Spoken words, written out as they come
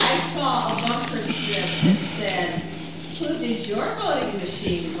Who did your voting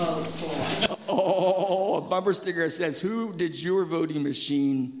machine vote for? Oh, a bumper sticker says, who did your voting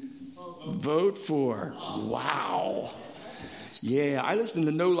machine vote for? Wow. Yeah, I listen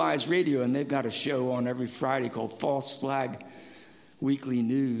to No Lies Radio, and they've got a show on every Friday called False Flag Weekly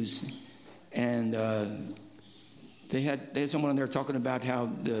News. And they had someone on there talking about how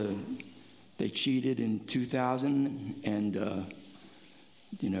they cheated in 2000, and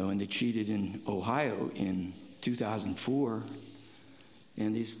and they cheated in Ohio in 2004,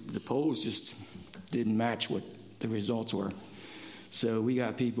 and the polls just didn't match what the results were. So we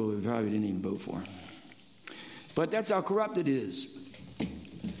got people who probably didn't even vote for. But that's how corrupt it is.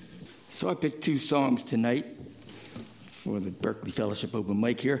 So I picked two songs tonight for the Berkeley Fellowship Open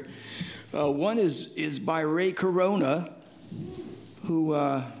Mic here. One is by Ray Corona, who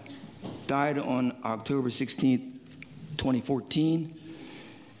died on October 16th, 2014.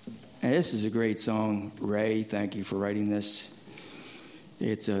 And this is a great song. Ray, thank you for writing this.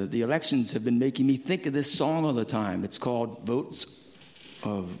 It's the elections have been making me think of this song all the time. It's called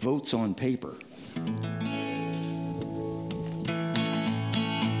Votes on Paper.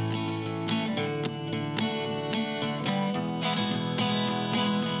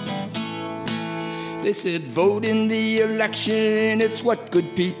 They said, vote in the election, it's what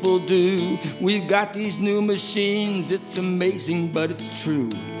good people do. We've got these new machines, it's amazing, but it's true.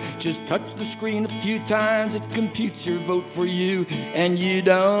 Just touch the screen a few times, it computes your vote for you, and you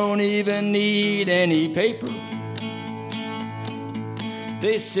don't even need any paper.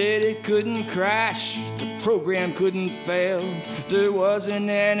 They said it couldn't crash, the program couldn't fail. There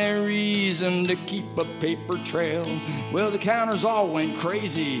wasn't any reason to keep a paper trail. Well, the counters all went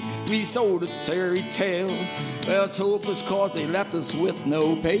crazy, we sold a fairy tale. Well, it's hopeless cause they left us with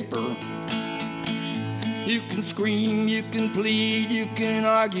no paper. You can scream, you can plead, you can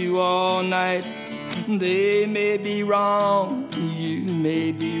argue all night. They may be wrong, you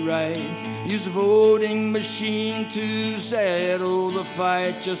may be right. Use a voting machine to settle the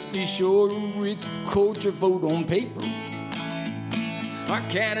fight. Just be sure to record your vote on paper. Our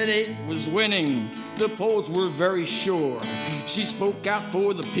candidate was winning, the polls were very sure. She spoke out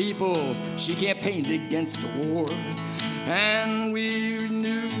for the people, she campaigned against the war. And we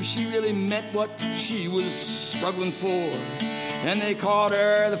knew she really meant what she was struggling for. And they called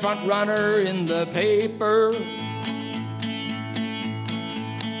her the front runner in the paper.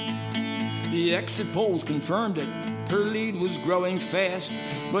 The exit polls confirmed it. Her lead was growing fast,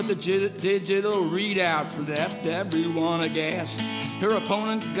 but the digital readouts left everyone aghast. Her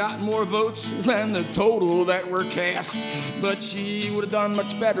opponent got more votes than the total that were cast, but she would have done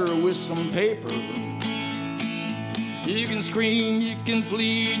much better with some paper. You can scream, you can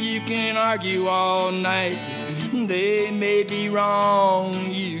plead, you can argue all night. They may be wrong,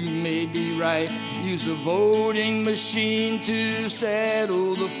 you may be right. Use a voting machine to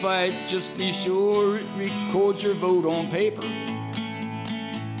settle the fight. Just be sure it records your vote on paper.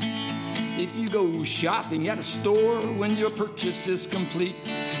 If you go shopping at a store, when your purchase is complete,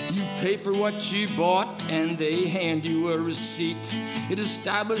 you pay for what you bought and they hand you a receipt. It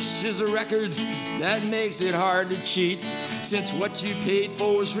establishes a record that makes it hard to cheat, since what you paid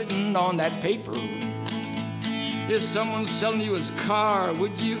for is written on that paper. If someone's selling you his car,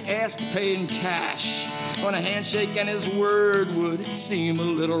 would you ask to pay in cash? On a handshake and his word, would it seem a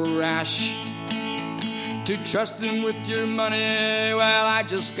little rash to trust him with your money? Well, I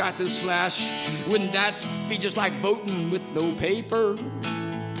just got this flash. Wouldn't that be just like voting with no paper?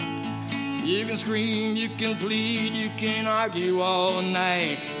 You can scream, you can plead, you can argue all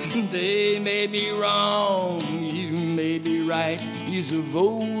night. They may be wrong, you may be right. Use a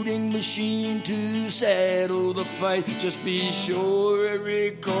voting machine to settle the fight. Just be sure it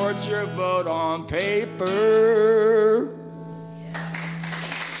records your vote on paper.